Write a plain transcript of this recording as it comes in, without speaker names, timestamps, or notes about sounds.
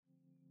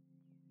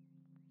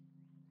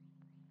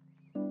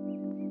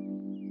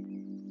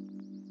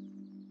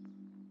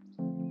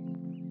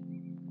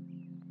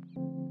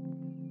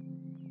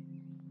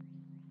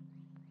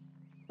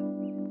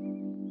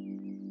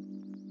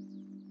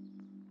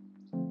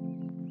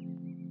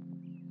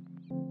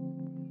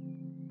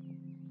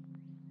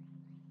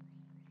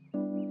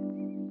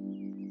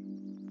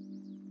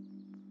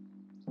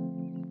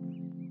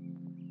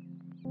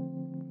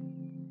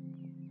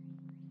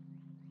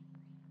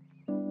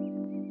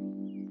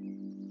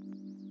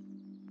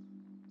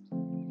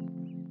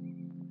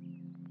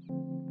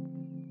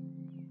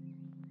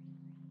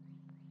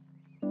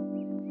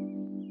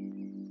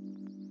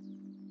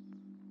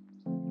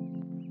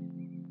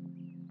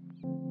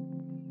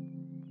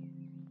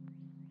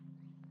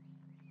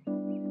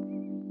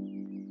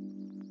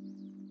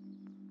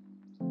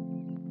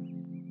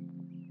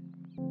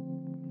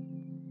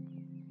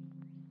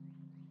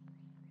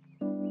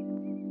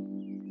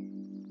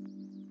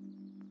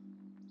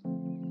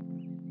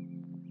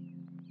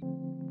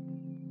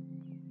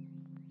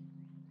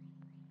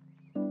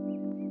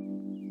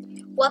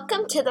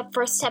Welcome to the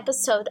first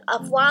episode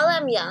of While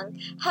I'm Young.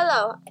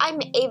 Hello, I'm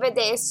Ava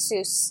de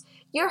Jesus,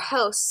 your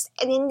host,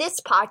 and in this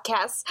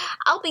podcast,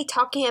 I'll be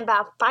talking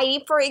about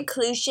fighting for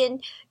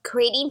inclusion,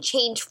 creating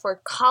change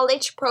for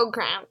college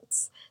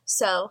programs.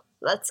 So,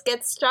 let's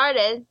get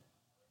started.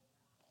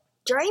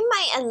 During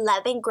my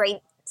 11th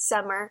grade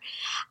summer,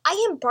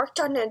 I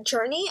embarked on a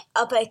journey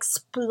of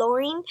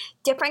exploring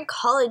different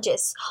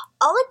colleges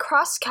all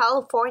across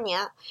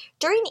California.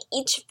 During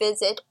each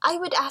visit, I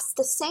would ask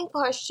the same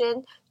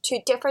question to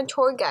different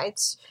tour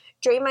guides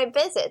during my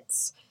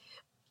visits.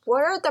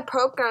 What are the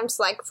programs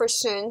like for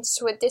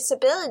students with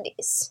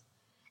disabilities?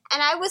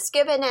 And I was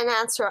given an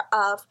answer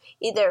of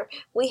either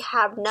we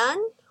have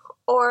none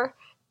or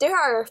there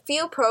are a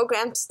few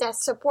programs that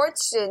support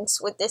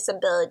students with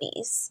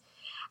disabilities.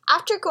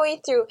 After going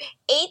through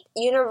 8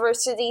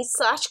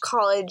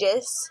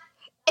 universities/colleges,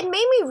 it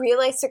made me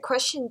realize a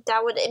question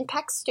that would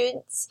impact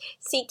students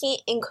seeking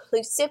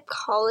inclusive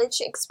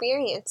college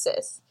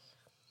experiences.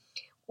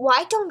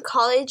 Why don't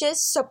colleges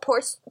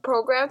support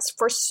programs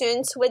for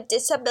students with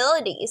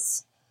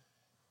disabilities?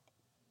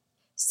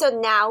 So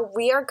now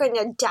we are going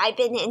to dive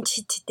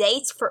into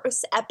today's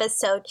first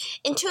episode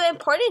into an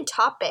important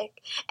topic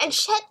and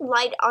shed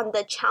light on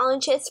the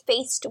challenges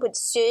faced with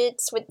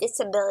students with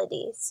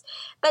disabilities.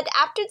 But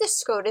after the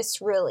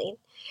SCOTUS ruling,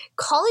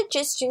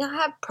 colleges do not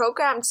have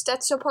programs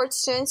that support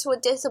students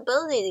with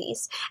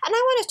disabilities, and I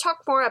want to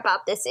talk more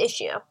about this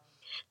issue.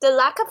 The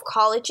lack of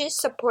colleges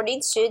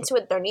supporting students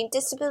with learning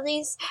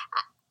disabilities.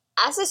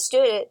 As a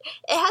student,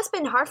 it has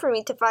been hard for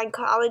me to find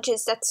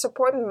colleges that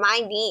support my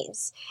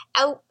needs.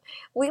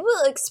 We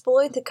will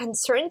explore the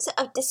concerns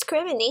of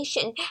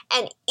discrimination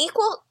and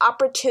equal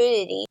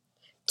opportunity.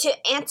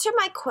 To answer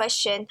my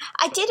question,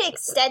 I did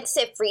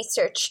extensive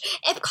research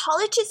if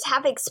colleges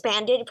have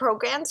expanded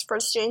programs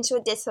for students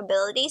with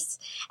disabilities,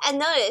 and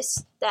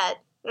noticed that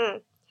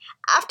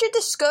after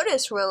the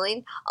SCOTUS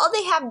ruling, all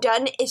they have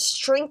done is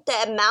shrink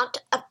the amount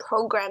of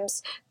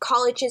programs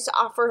colleges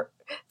offer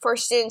for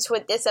students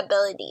with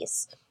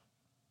disabilities.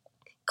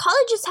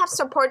 Colleges have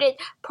supported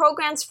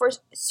programs for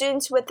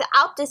students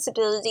without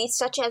disabilities,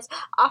 such as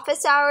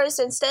office hours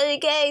and study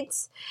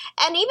aids,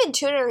 and even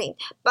tutoring.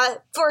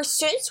 But for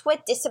students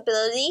with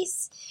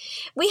disabilities,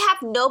 we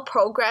have no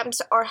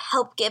programs or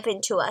help given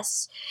to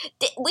us.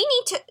 We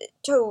need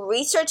to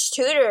research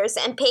tutors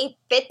and pay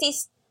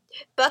 $50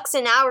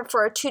 an hour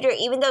for a tutor,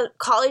 even though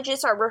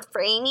colleges are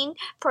refraining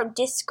from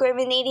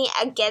discriminating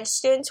against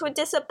students with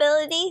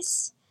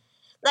disabilities.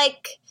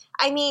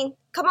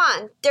 Come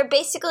on, they're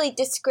basically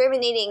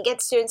discriminating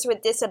against students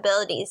with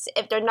disabilities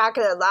if they're not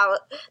going to allow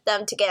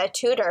them to get a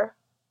tutor.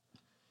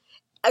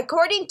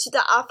 According to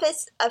the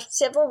Office of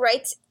Civil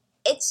Rights,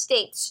 it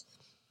states,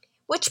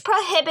 which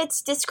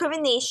prohibits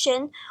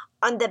discrimination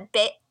on the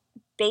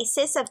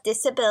basis of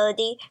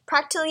disability.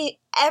 Practically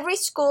every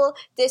school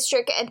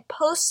district and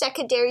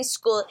post-secondary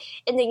school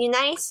in the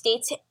United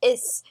States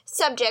is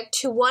subject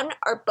to one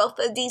or both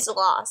of these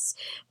laws,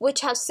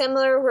 which have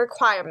similar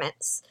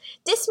requirements.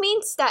 This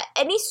means that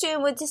any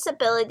student with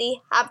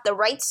disability have the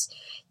rights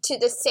to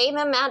the same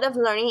amount of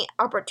learning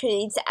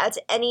opportunities as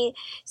any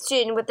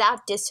student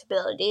without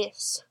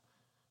disabilities.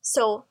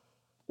 So,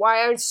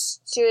 why are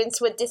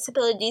students with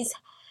disabilities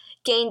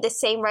gain the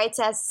same rights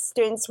as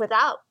students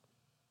without?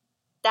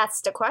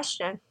 That's the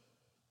question.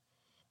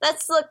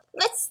 Let's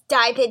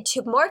dive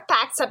into more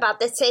facts about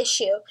this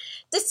issue.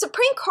 The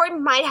Supreme Court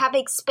might have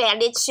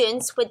expanded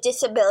students with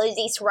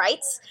disabilities'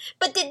 rights,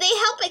 but did they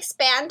help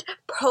expand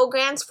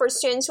programs for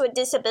students with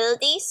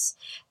disabilities?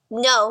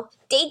 No,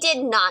 they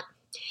did not.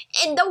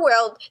 In the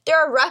world, there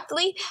are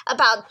roughly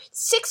about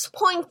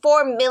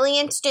 6.4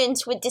 million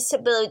students with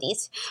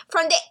disabilities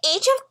from the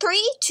age of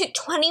 3 to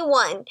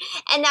 21,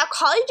 and now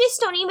colleges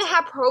don't even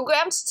have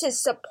programs to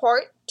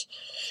support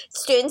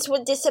students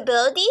with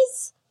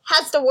disabilities?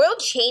 Has the world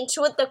changed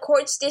with the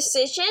court's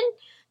decision?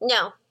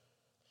 No.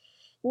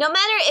 No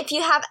matter if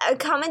you have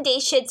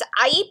accommodations,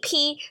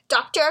 IEP,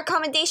 doctor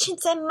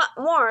accommodations, and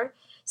more,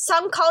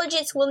 some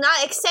colleges will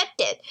not accept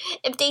it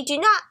if they do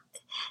not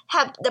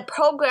have the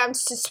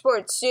programs to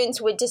support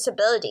students with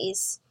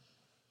disabilities.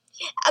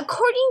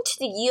 According to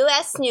the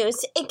U.S.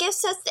 News, it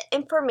gives us the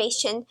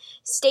information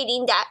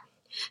stating that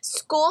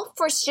school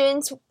for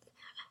students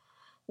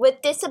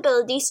with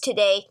disabilities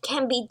today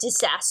can be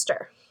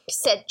disaster,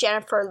 said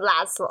Jennifer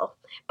Laszlo,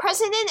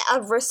 president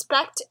of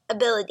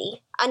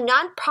Respectability, a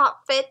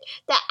nonprofit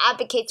that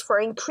advocates for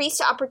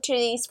increased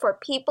opportunities for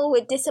people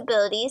with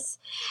disabilities.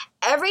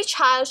 Every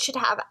child should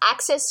have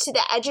access to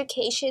the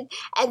education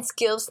and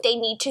skills they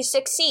need to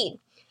succeed.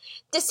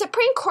 The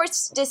Supreme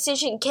Court's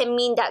decision can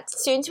mean that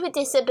students with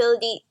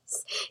disabilities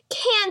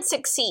can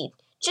succeed,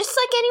 just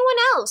like anyone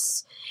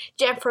else.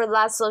 Jennifer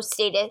Laszlo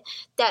stated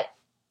that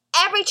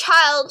every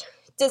child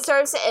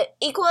deserves an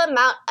equal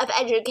amount of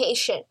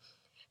education.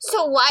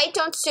 So why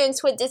don't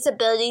students with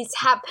disabilities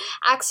have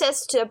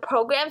access to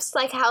programs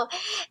like how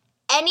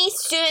any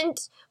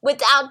student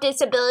without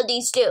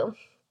disabilities do?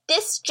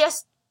 This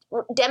just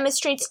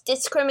demonstrates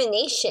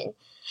discrimination.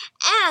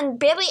 And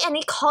barely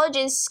any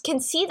colleges can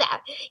see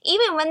that,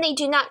 even when they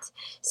do not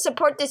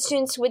support the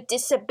students with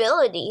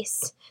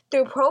disabilities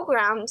through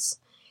programs.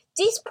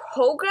 These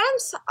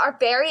programs are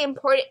very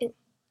important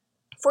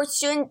for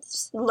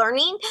students'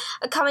 learning,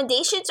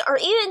 accommodations, or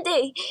even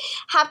they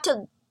have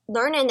to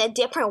learn in a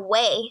different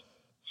way.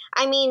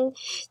 I mean,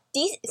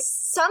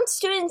 some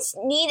students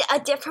need a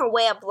different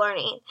way of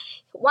learning.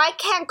 Why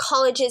can't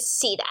colleges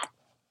see that?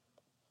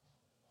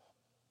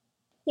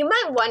 You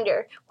might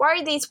wonder, why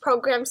are these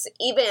programs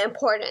even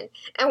important?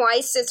 And why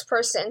is this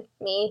person,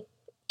 me,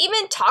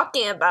 even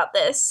talking about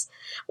this?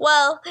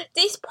 Well,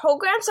 these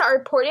programs are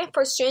important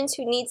for students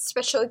who need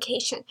special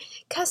education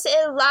because it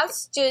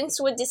allows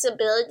students with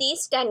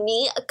disabilities that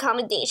need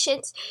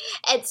accommodations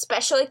and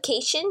special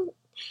education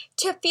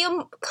to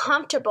feel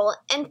comfortable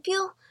and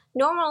feel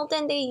normal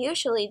than they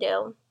usually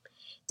do.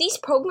 These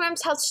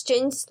programs help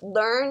students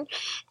learn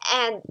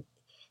and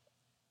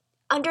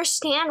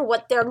understand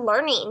what they're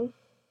learning.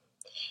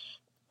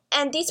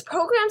 And these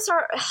programs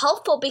are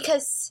helpful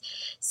because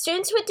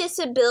students with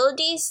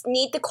disabilities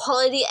need the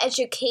quality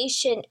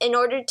education in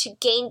order to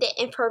gain the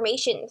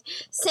information.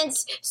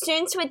 Since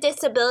students with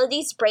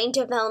disabilities' brain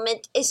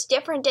development is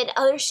different than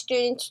other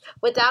students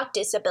without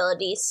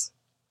disabilities.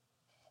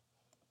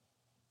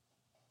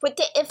 With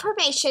the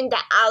information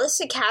that Alice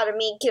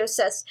Academy gives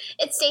us,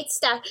 it states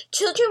that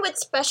children with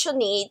special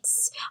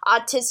needs,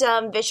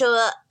 autism,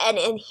 visual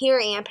and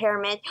hearing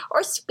impairment,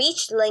 or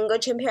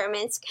speech-language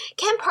impairments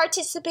can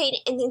participate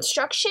in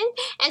instruction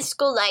and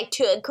school life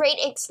to a great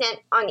extent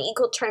on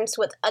equal terms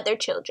with other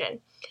children.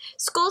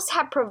 Schools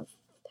have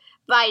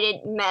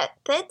provided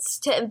methods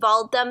to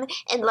involve them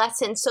in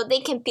lessons so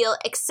they can feel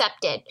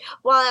accepted,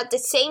 while at the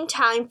same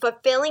time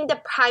fulfilling the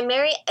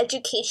primary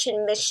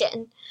education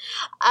mission.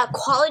 A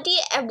quality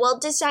and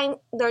well-designed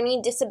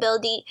learning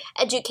disability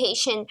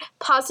education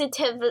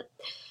positively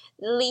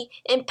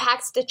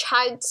impacts the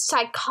child's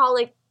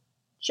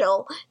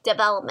psychological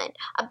development.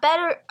 A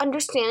better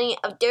understanding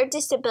of their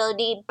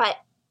disability by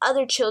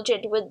other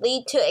children would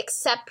lead to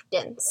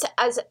acceptance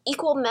as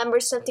equal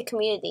members of the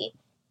community.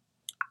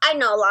 I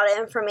know a lot of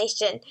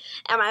information,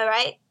 am I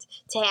right,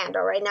 to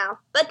handle right now?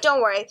 But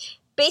don't worry.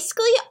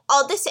 Basically,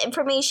 all this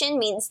information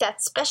means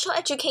that special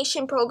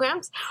education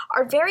programs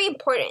are very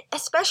important,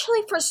 especially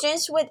for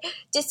students with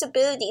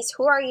disabilities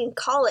who are in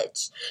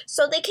college,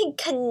 so they can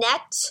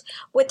connect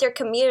with their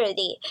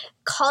community.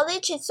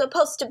 College is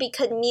supposed to be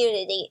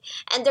community,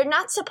 and they're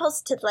not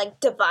supposed to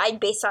divide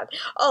based on,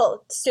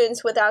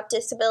 students without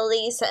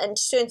disabilities and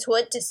students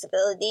with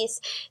disabilities.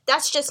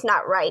 That's just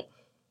not right.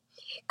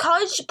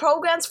 College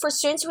programs for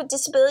students with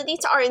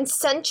disabilities are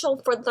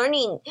essential for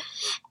learning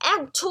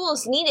and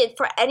tools needed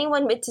for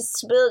anyone with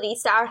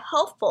disabilities that are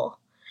helpful.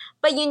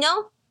 But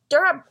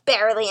there are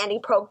barely any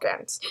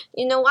programs.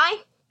 You know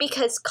why?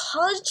 Because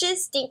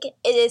colleges think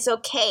it is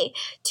okay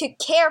to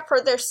care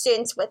for their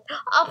students with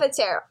office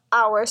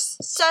hours,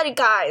 study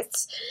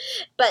guides.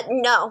 But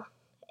no,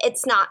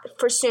 it's not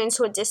for students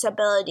with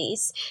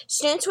disabilities.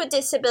 Students with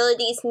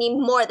disabilities need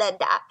more than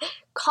that.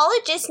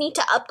 Colleges need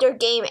to up their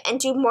game and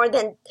do more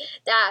than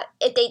that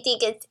if they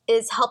think it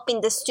is helping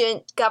the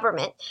student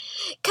government.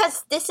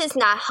 Because this is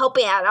not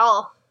helping at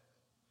all.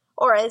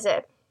 Or is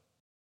it?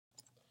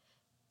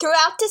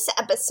 Throughout this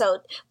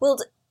episode, we'll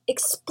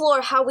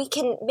explore how we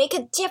can make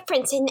a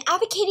difference in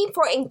advocating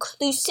for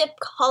inclusive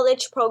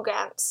college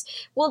programs.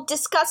 We'll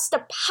discuss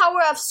the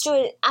power of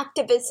student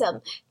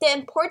activism, the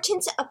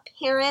importance of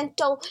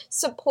parental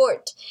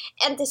support,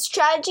 and the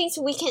strategies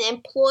we can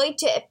employ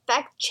to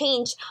effect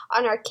change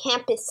on our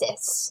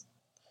campuses.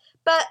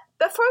 But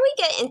before we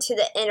get into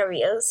the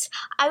interviews,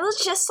 I would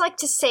just like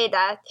to say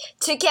that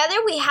together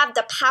we have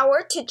the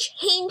power to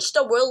change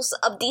the rules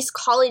of these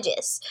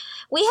colleges.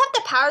 We have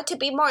the power to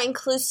be more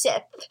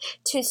inclusive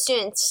to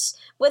students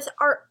with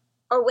or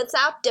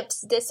without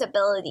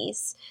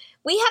disabilities.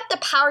 We have the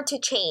power to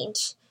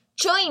change.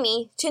 Join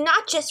me to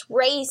not just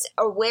raise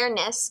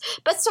awareness,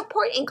 but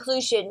support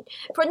inclusion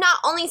for not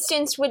only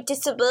students with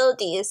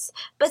disabilities,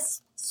 but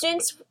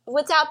students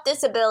without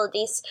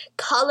disabilities,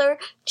 color,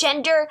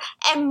 gender,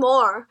 and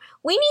more.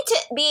 We need to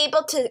be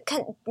able to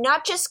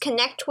not just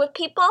connect with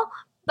people,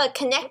 but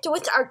connect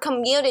with our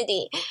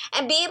community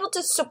and be able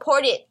to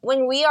support it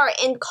when we are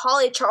in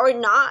college or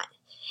not.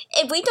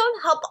 If we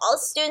don't help all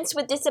students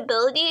with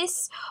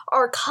disabilities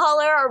or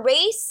color or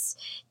race,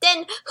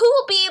 then who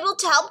will be able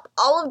to help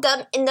all of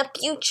them in the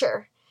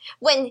future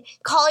when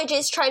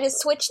colleges try to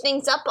switch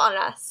things up on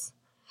us?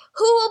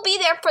 Who will be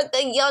there for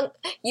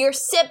your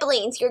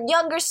siblings, your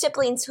younger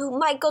siblings who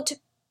might go to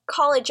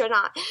college or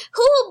not?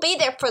 Who will be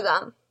there for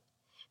them?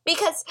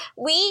 Because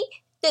we,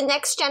 the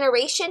next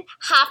generation,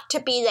 have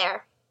to be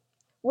there.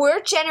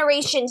 We're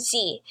Generation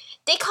Z.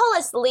 They call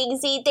us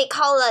lazy. They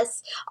call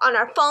us on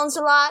our phones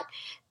a lot.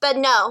 But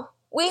no,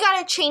 we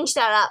gotta change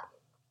that up.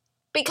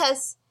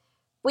 Because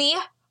we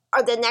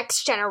are the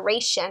next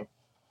generation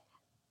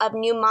of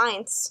new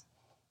minds.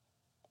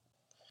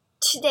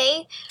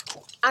 Today,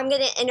 I'm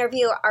going to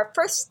interview our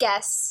first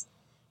guest.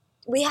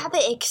 We have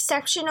an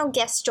exceptional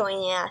guest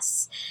joining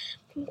us.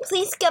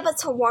 Please give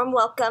us a warm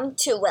welcome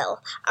to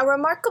Will, a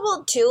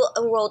remarkable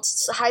dual-enrolled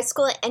high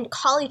school and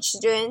college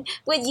student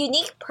with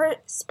unique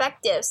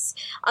perspectives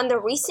on the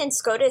recent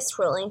SCOTUS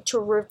ruling to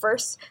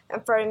reverse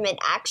affirmative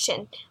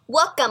action.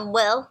 Welcome,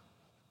 Will.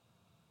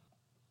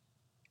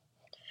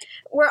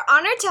 We're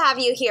honored to have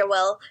you here,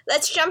 Will.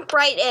 Let's jump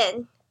right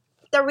in.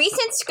 The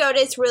recent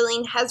SCOTUS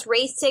ruling has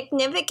raised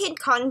significant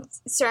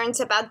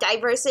concerns about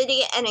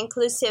diversity and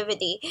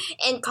inclusivity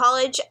in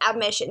college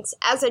admissions.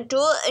 As a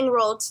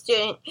dual-enrolled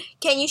student,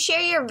 can you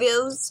share your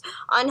views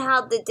on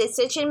how the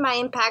decision might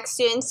impact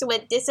students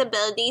with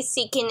disabilities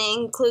seeking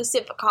an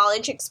inclusive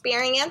college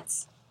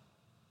experience?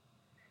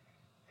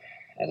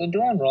 As a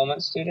dual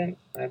enrollment student,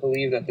 I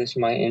believe that this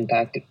might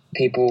impact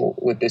people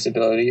with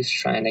disabilities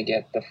trying to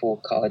get the full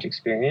college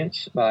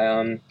experience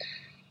by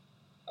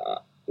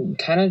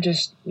kind of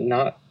just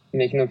not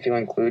making them feel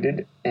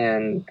included,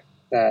 and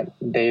that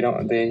they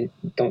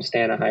don't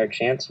stand a higher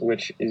chance,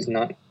 which is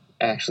not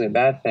actually a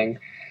bad thing,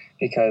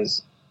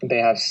 because they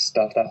have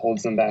stuff that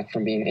holds them back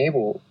from being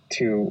able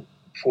to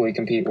fully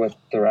compete with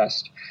the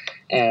rest.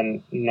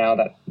 And now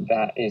that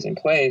that is in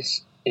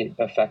place, it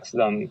affects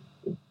them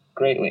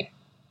greatly.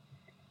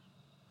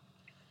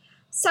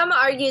 Some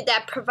argue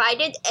that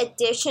provided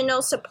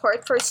additional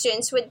support for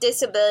students with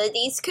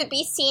disabilities could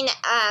be seen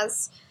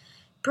as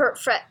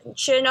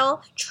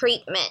preferential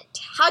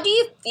treatment. How do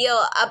you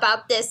feel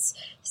about this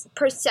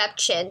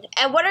perception,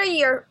 and what are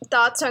your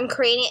thoughts on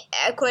creating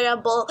an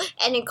equitable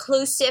and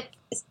inclusive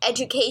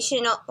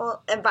educational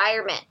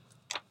environment?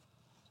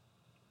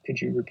 Could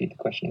you repeat the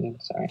question again?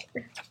 Sorry.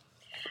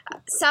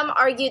 Some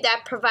argue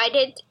that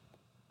provided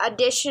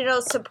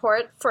additional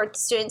support for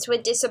students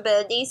with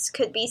disabilities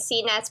could be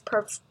seen as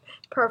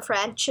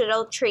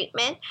preferential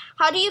treatment.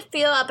 How do you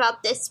feel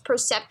about this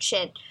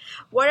perception?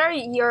 What are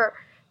your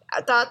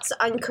thoughts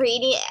on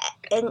creating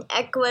an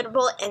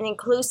equitable and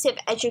inclusive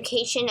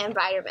education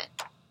environment?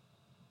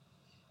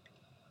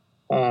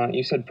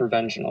 You said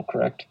preventional,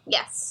 correct?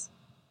 Yes.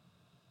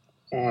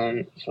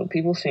 So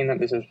people saying that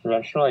this is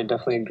preventional, I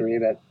definitely agree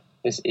that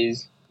it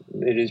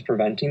is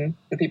preventing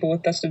the people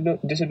with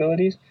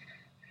disabilities.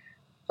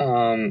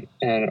 And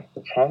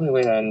probably the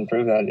way that I'd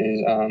improve that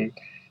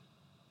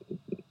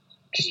is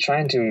just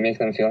trying to make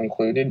them feel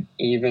included,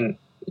 even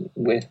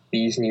with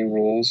these new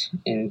rules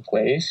in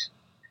place.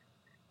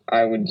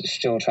 I would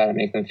still try to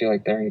make them feel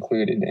like they're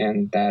included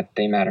and that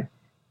they matter.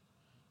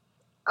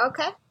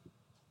 Okay.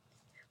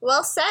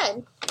 Well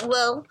said.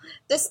 Well,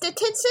 the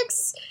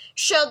statistics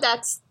show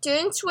that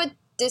students with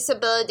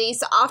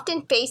disabilities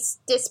often face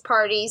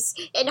disparities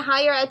in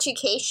higher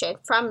education,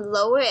 from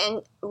lower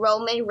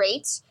enrollment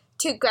rates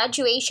to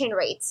graduation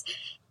rates.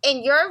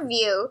 In your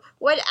view,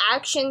 what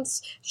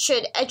actions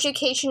should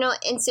educational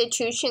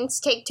institutions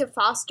take to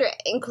foster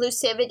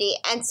inclusivity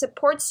and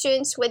support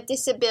students with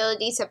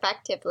disabilities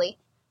effectively?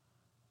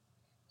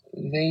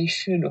 They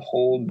should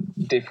hold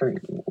different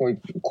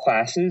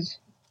classes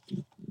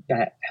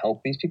that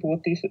help these people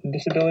with these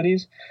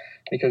disabilities,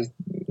 because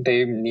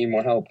they need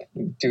more help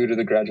due to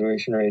the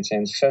graduation rates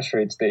and success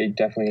rates. They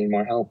definitely need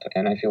more help,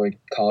 and I feel like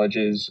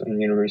colleges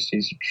and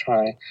universities should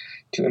try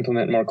to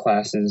implement more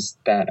classes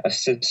that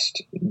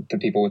assist the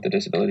people with the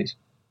disabilities.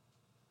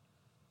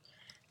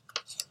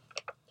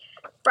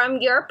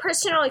 From your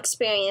personal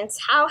experience,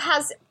 how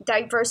has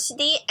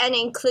diversity and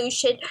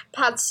inclusion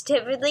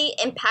positively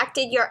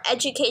impacted your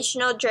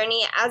educational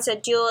journey as a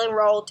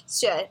dual-enrolled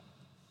student?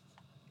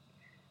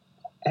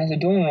 As a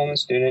dual enrollment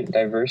student,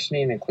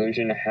 diversity and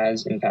inclusion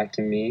has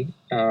impacted me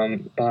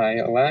by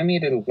allowing me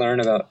to learn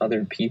about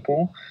other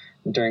people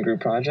during group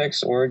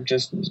projects, or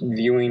just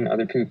viewing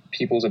other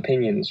people's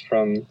opinions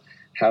from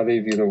how they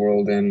view the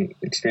world and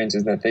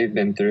experiences that they've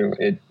been through.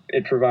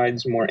 It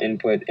provides more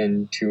input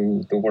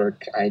into the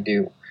work I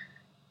do.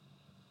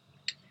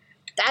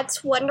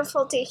 That's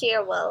wonderful to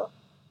hear, Will.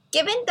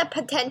 Given the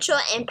potential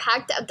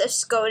impact of the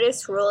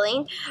SCOTUS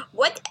ruling,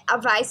 what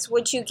advice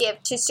would you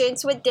give to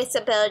students with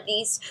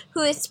disabilities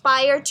who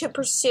aspire to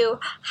pursue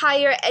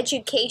higher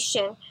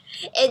education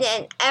in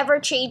an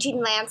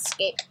ever-changing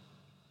landscape?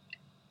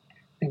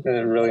 I think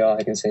that really all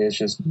I can say is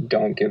just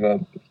don't give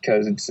up,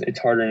 because it's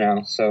harder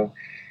now. So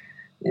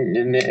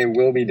it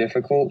will be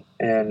difficult,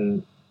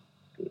 and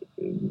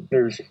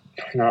there's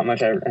not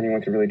much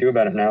anyone can really do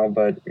about it now,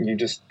 but you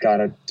just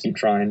gotta keep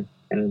trying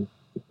and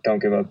don't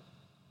give up.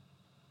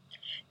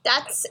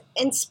 That's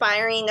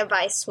inspiring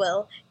advice,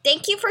 Will.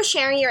 Thank you for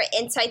sharing your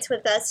insights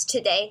with us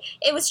today.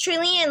 It was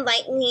truly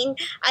enlightening.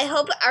 I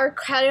hope our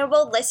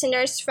credible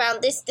listeners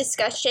found this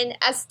discussion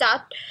as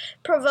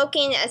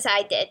thought-provoking as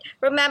I did.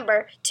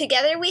 Remember,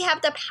 together we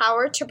have the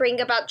power to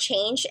bring about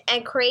change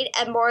and create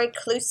a more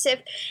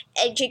inclusive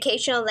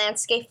educational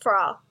landscape for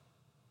all.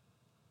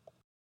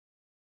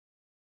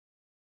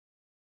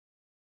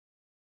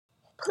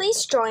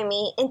 Please join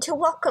me into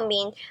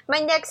welcoming my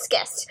next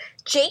guest,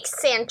 Jake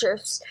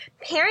Sanders,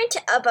 parent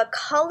of a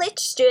college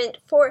student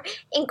for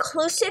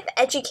inclusive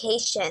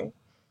education.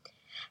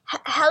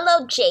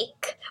 Hello,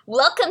 Jake.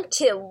 Welcome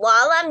to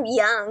While I'm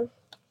Young.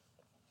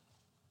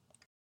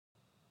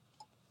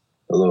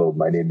 Hello,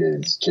 my name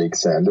is Jake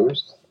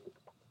Sanders.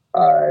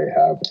 I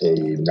have a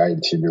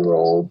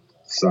 19-year-old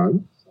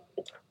son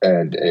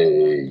and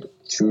a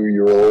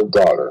 2-year-old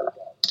daughter.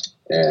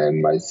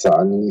 And my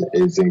son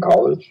is in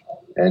college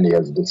and he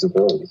has a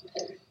disability.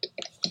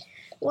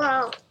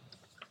 Wow.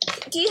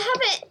 Do you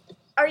have it?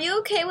 Are you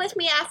okay with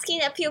me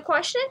asking a few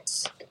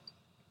questions?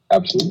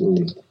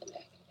 Absolutely.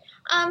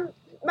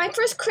 My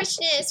first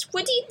question is,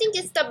 what do you think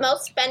is the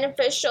most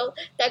beneficial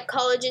that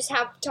colleges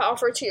have to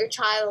offer to your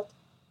child?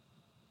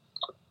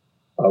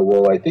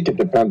 Well, I think it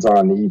depends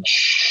on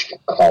each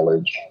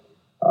college.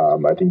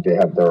 I think they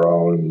have their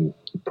own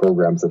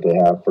programs that they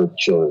have for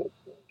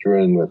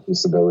children with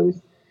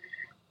disabilities.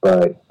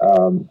 But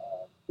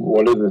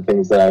one of the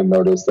things that I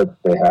noticed that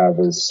they have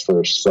is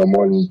for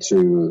someone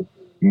to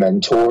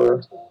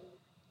mentor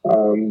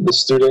the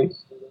student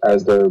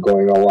as they're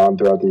going along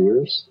throughout the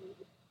years.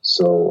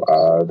 So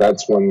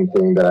that's one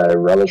thing that I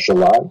relish a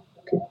lot,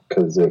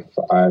 because if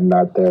I'm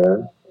not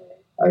there,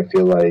 I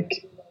feel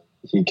like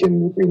he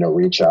can,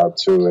 reach out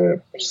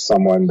to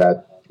someone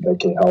that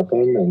can help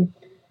him,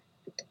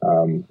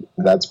 and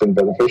that's been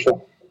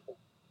beneficial.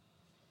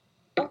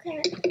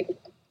 Okay.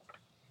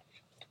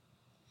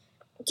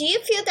 Do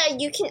you feel that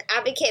you can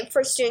advocate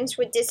for students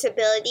with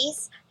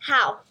disabilities?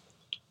 How?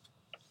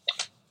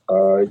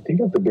 I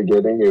think at the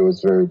beginning it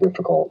was very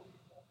difficult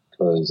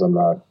because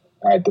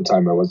at the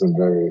time, it wasn't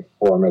very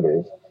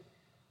formative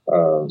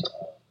of,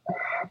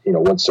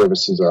 what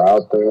services are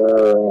out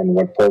there and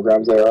what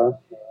programs there are.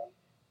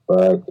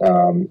 But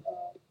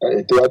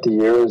throughout the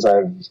years,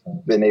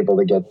 I've been able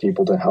to get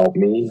people to help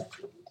me,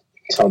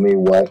 tell me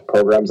what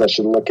programs I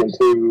should look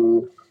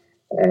into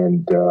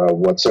and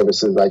what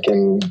services I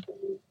can,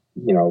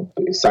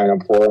 sign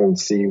up for and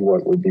see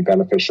what would be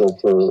beneficial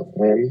for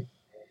him.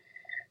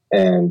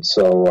 And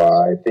so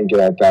I think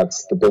that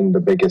that's been the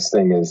biggest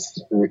thing,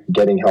 is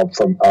getting help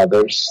from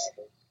others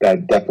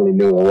that definitely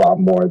knew a lot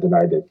more than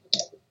I did.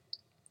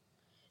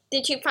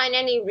 Did you find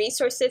any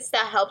resources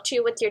that helped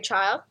you with your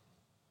child?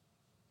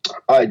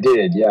 I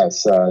did,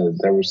 yes.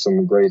 There were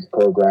some great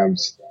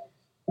programs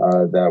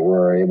that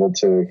were able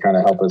to kind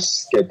of help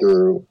us get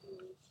through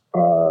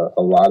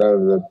a lot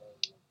of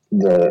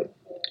the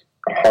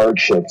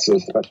hardships,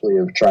 especially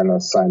of trying to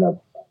sign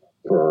up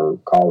for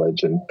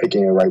college and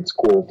picking a right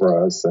school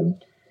for us,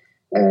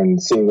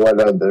 and seeing what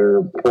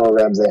other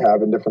programs they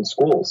have in different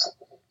schools.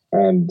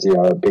 And,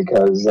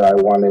 because I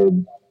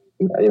wanted,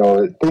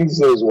 things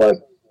is what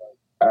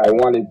I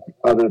wanted,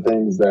 other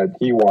things that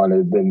he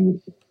wanted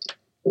than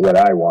what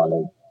I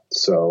wanted.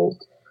 So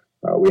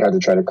we had to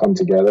try to come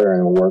together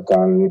and work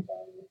on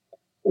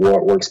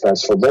what works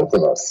best for both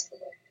of us.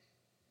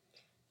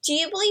 Do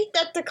you believe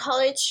that the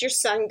college your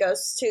son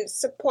goes to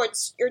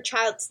supports your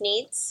child's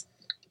needs?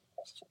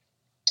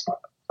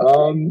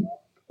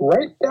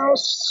 Right now,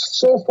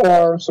 so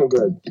far, so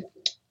good.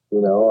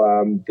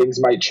 Things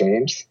might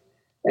change,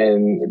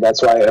 and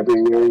that's why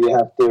every year you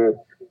have to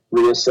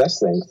reassess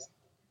things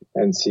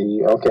and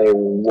see, okay,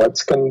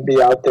 what's going to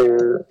be out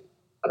there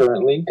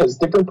currently, because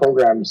different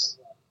programs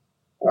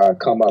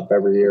come up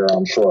every year,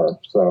 I'm sure.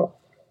 So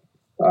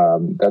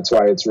that's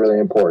why it's really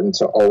important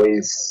to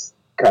always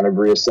kind of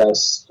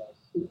reassess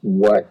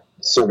what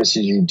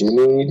services you do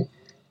need,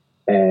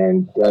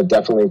 and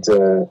definitely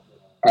to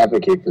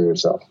advocate for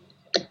yourself.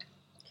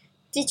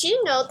 Did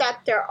you know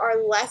that there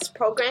are less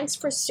programs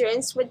for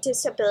students with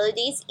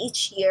disabilities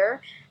each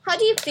year? How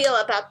do you feel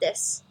about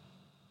this?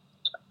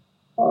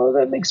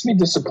 That makes me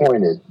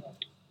disappointed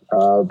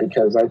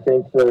because I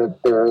think that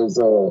there is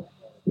a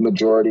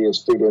majority of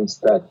students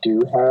that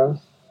do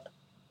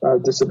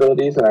have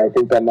disabilities, and I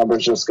think that number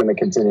is just going to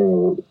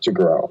continue to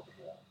grow.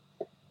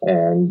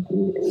 And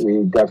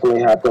we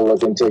definitely have to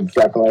look into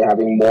definitely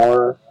having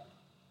more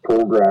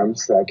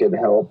programs that could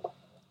help,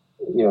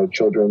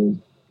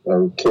 children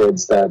or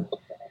kids that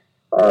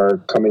are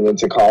coming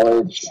into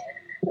college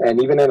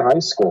and even in high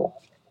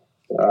school.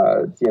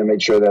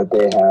 Make sure that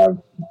they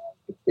have,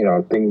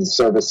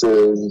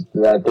 services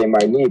that they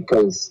might need,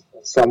 because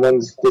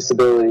someone's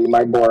disability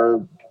might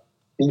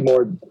be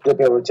more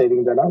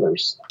debilitating than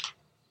others.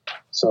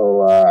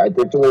 So I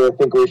definitely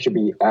think we should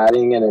be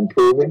adding and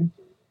improving,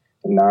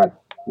 and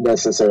not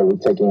necessarily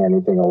taking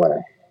anything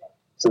away.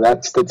 So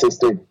that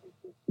statistic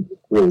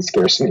really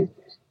scares me.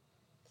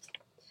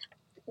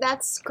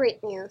 That's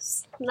great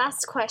news.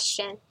 Last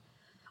question.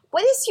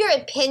 What is your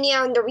opinion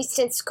on the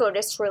recent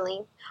SCOTUS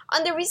ruling?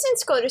 On the recent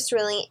SCOTUS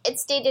ruling, it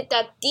stated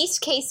that these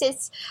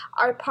cases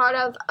are part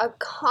of a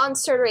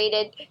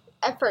concerted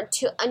effort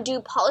to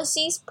undo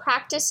policies,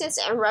 practices,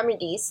 and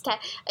remedies that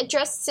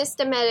address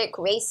systematic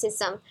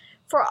racism.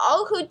 For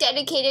all who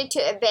dedicated to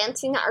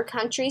advancing our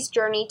country's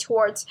journey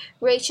towards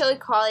racial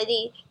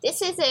equality,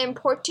 this is an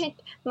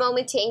important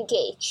moment to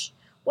engage.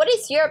 What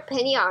is your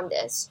opinion on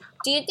this?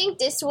 Do you think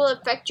this will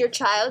affect your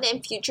child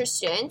and future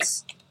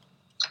students?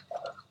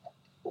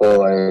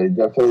 Well, I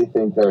definitely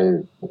think that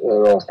it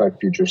will affect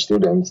future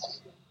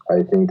students.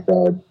 I think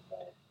that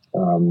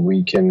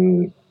we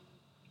can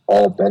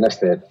all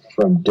benefit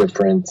from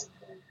different,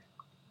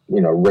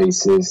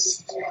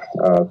 races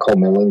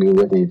commingling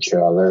with each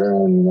other,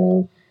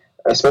 and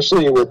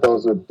especially with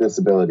those with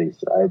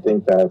disabilities. I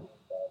think that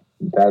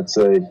that's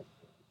a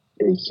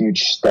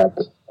huge step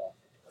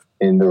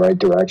in the right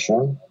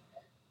direction.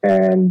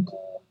 And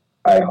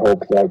I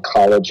hope that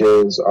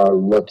colleges are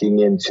looking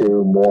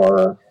into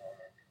more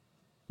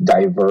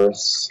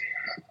diverse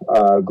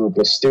group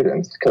of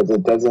students, because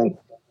it doesn't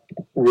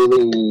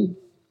really,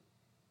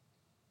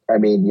 I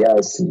mean,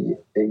 yes,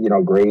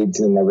 grades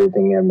and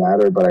everything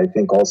matter, but I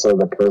think also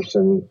the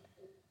person,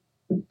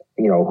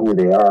 who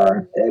they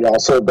are, and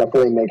also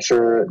definitely make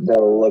sure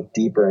they'll look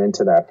deeper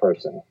into that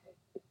person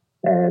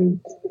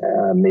and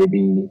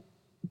maybe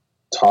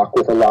talk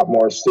with a lot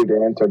more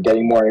students or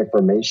getting more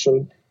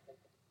information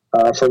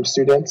from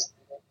students.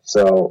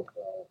 So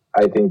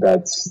I think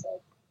that's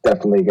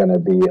definitely going to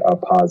be a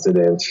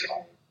positive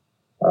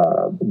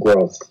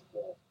growth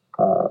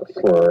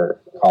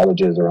for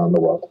colleges around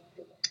the world.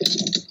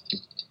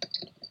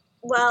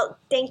 Well,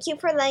 thank you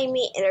for letting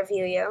me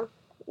interview you.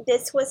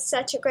 This was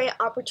such a great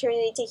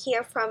opportunity to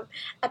hear from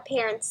a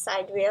parent's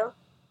side view.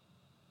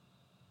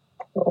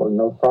 Oh,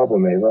 no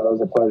problem, Ava. It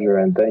was a pleasure,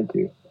 and thank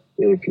you.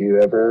 If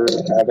you ever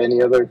have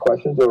any other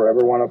questions or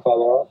ever want to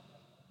follow up,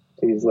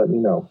 please let me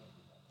know.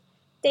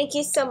 Thank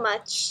you so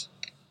much.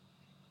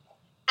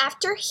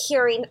 After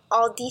hearing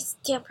all these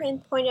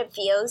different point of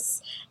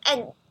views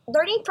and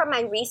learning from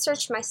my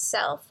research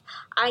myself,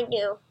 I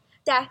knew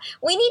that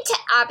we need to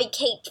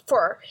advocate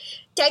for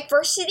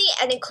diversity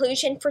and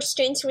inclusion for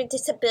students with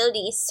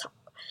disabilities,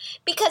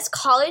 because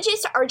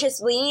colleges are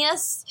just leading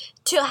us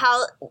to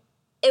how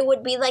it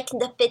would be like in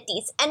the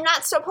 50s and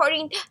not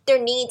supporting their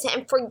needs,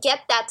 and forget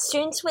that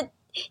students with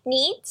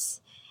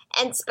needs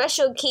and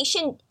special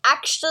education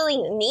actually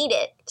need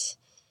it.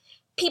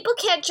 People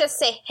can't just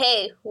say,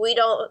 hey, we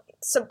don't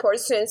support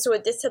students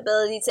with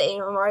disabilities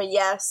anymore.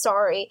 Yeah,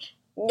 sorry.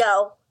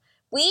 No.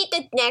 We,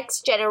 the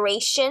next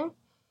generation,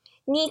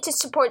 need to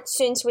support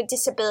students with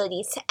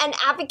disabilities and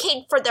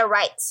advocate for their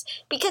rights.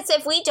 Because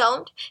if we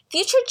don't,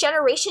 future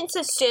generations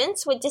of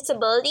students with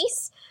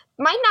disabilities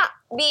might not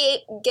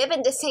be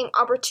given the same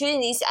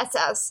opportunities as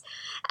us,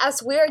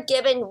 as we're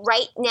given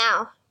right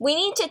now. We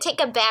need to take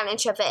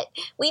advantage of it.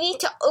 We need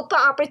to open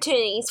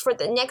opportunities for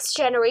the next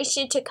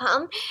generation to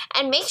come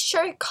and make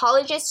sure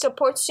colleges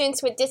support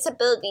students with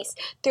disabilities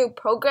through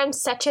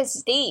programs such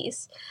as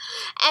these.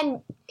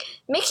 And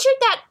make sure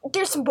that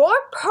there's more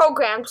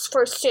programs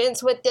for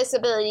students with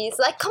disabilities.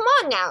 Like, come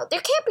on now.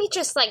 There can't be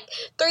just like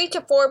 3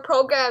 to 4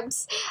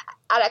 programs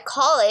at a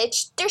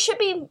college. There should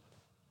be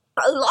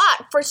a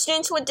lot for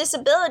students with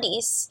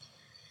disabilities.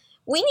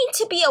 We need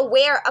to be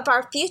aware of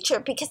our future,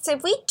 because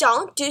if we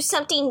don't do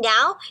something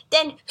now,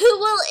 then who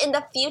will in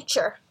the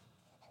future?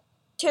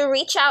 To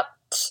reach out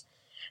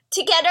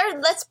together,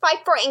 let's fight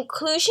for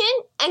inclusion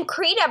and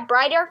create a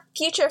brighter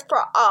future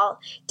for all.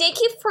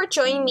 Thank you for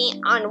joining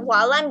me on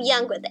While I'm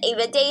Young with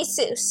Ava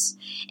DeJesus.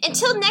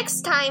 Until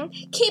next time,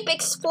 keep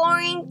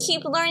exploring,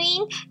 keep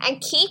learning,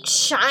 and keep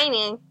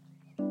shining.